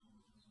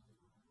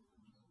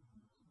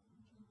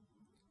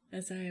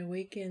As I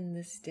awaken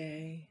this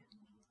day,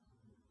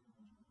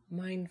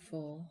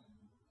 mindful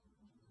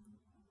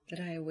that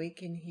I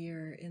awaken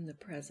here in the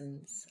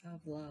presence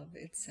of love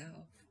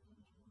itself.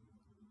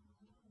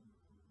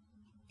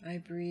 I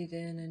breathe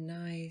in a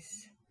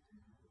nice,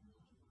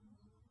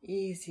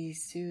 easy,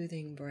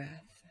 soothing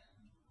breath,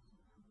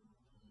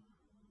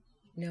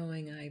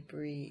 knowing I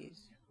breathe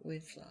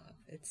with love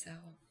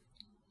itself.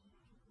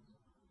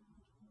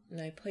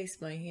 And I place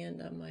my hand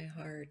on my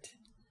heart,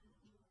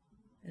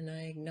 and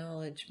I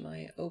acknowledge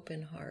my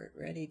open heart,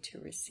 ready to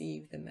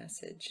receive the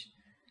message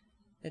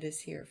that is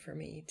here for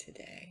me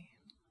today.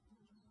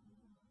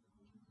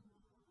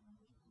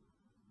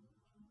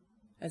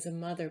 As a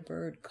mother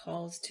bird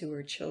calls to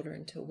her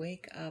children to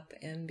wake up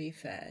and be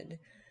fed,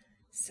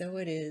 so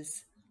it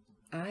is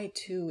I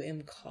too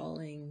am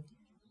calling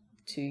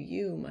to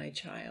you, my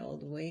child.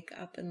 Wake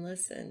up and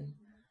listen.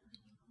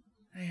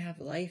 I have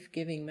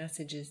life-giving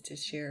messages to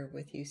share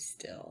with you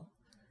still.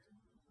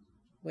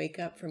 Wake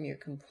up from your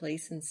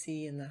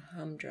complacency in the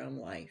humdrum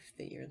life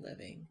that you're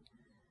living.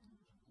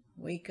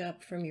 Wake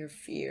up from your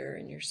fear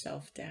and your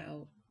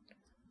self-doubt.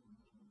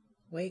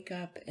 Wake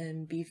up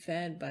and be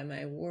fed by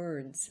my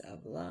words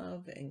of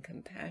love and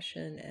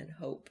compassion and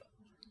hope.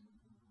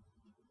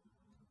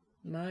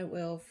 My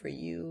will for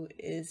you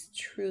is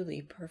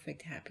truly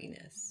perfect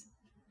happiness,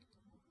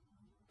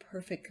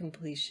 perfect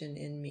completion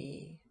in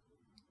me,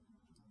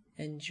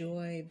 and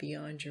joy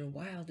beyond your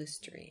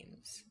wildest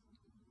dreams.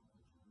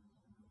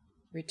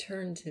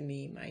 Return to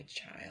me, my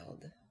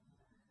child.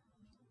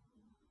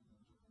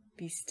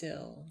 Be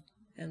still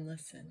and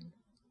listen.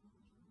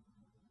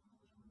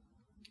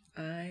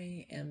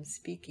 I am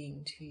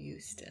speaking to you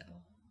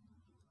still.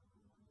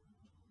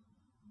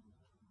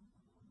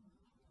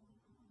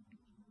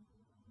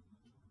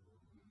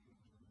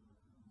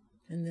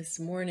 And this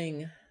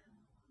morning,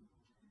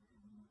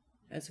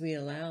 as we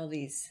allow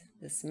this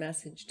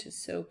message to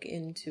soak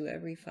into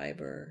every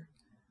fiber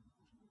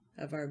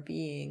of our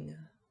being,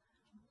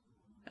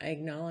 I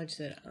acknowledge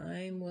that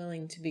I'm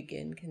willing to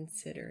begin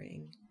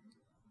considering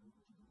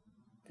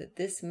that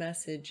this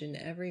message and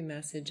every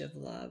message of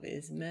love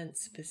is meant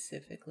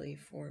specifically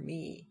for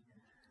me.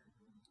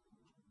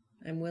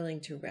 I'm willing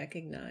to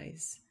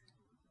recognize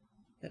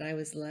that I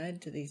was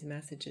led to these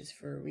messages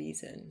for a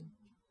reason.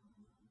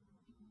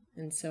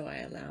 And so I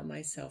allow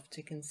myself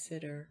to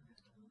consider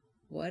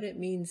what it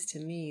means to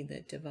me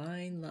that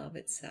divine love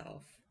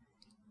itself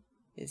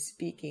is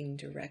speaking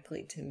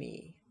directly to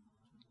me.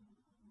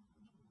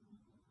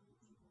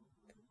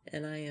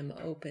 And I am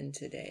open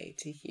today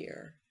to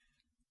hear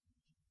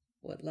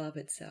what love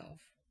itself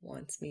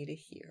wants me to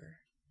hear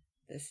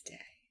this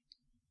day.